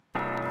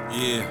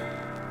Yeah,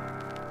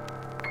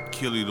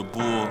 Akili the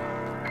bull,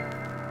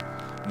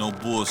 no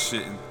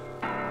bullshitting.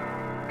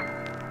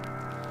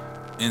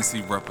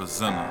 NC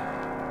representer.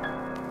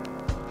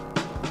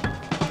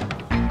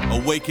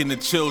 Awaken the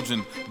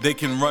children, they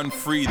can run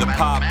free. The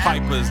Pied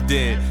Piper is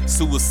dead.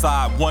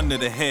 Suicide, one to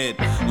the head.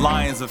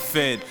 Lions are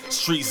fed,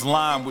 streets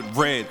lined with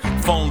red.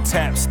 Phone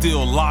taps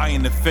still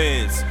lying the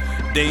feds.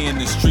 They in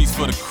the streets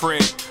for the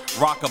cred.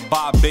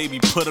 Rock-a-bye, baby,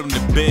 put them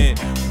to bed.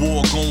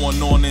 War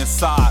going on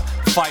inside,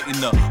 fighting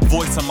the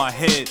voice in my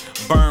head.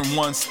 Burn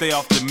one, stay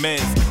off the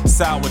meds.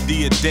 Sour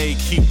D a day,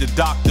 keep the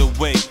doctor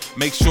away.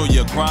 Make sure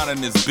your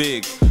grinding is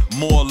big.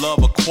 More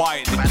love or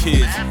quiet the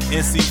kids.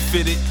 NC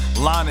fitted,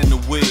 line in the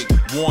wig.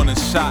 Warning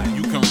shot,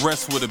 you can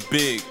rest with a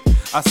big.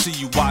 I see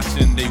you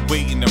watching, they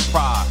waiting to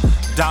pry.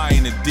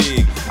 Dying to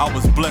dig, I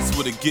was blessed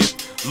with a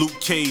gift. Luke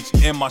Cage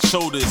and my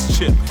shoulder is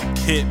chipped.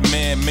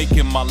 Hitman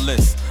making my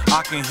list.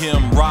 I can hear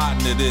him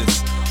riding to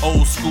this.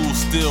 Old school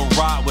still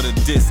ride with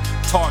a disc.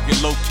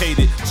 Target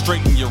located,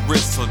 straighten your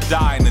wrists or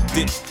die in the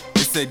ditch.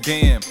 They said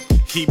damn,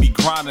 he be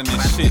grinding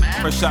this shit.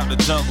 Fresh out the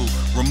jungle,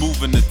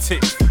 removing the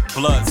ticks.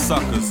 Blood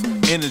suckers,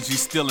 energy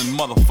stealing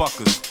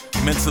motherfuckers.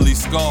 Mentally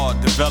scarred,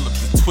 developed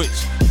the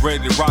twitch.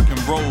 Ready to rock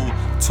and roll,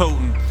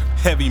 toting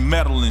heavy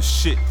metal and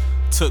shit.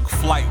 Took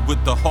flight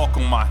with the hawk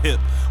on my hip.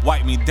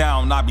 Wipe me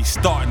down, I be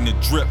starting to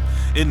drip.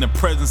 In the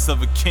presence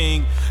of a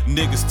king,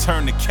 niggas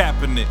turn to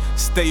capping it.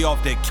 Stay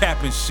off that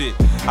capping shit.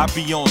 I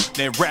be on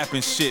that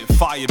rapping shit.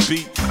 Fire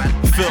beat,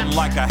 feeling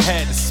like I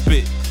had to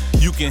spit.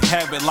 You can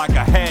have it like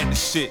I had the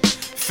shit.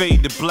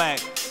 Fade to black,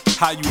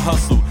 how you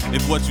hustle.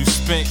 If what you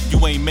spent,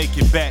 you ain't make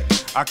it back.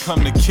 I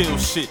come to kill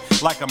shit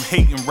like I'm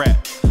hating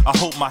rap. I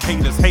hope my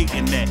haters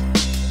hating that.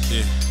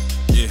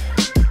 Yeah.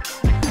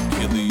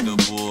 Akili the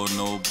bull,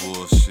 no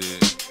bullshit.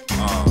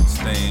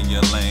 Stay in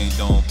your lane,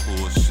 don't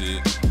pull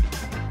shit.